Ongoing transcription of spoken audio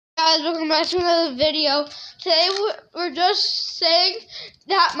guys, welcome back to another video. Today we're just saying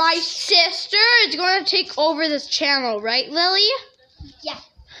that my sister is going to take over this channel, right, Lily? Yeah.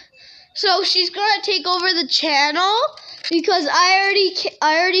 So she's going to take over the channel because I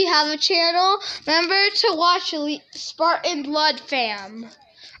already have a channel. Remember to watch Spartan Blood fam.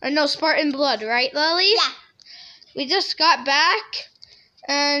 Or no, Spartan Blood, right, Lily? Yeah. We just got back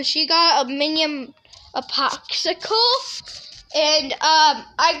and she got a popsicle. And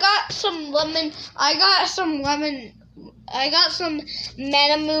I got some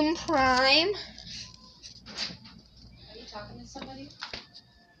Metamoon Prime. Are you talking to somebody?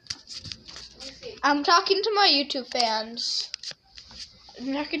 Let me see. I'm talking to my YouTube fans.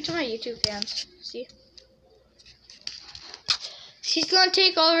 See? She's gonna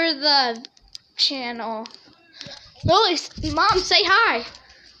take over the channel. Lily, Mom, say hi.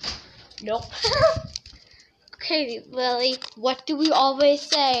 Nope. Okay, Lily, what do we always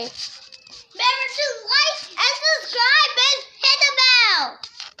say? Remember to like and subscribe and hit the bell.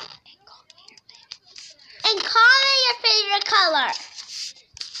 And comment your favorite color.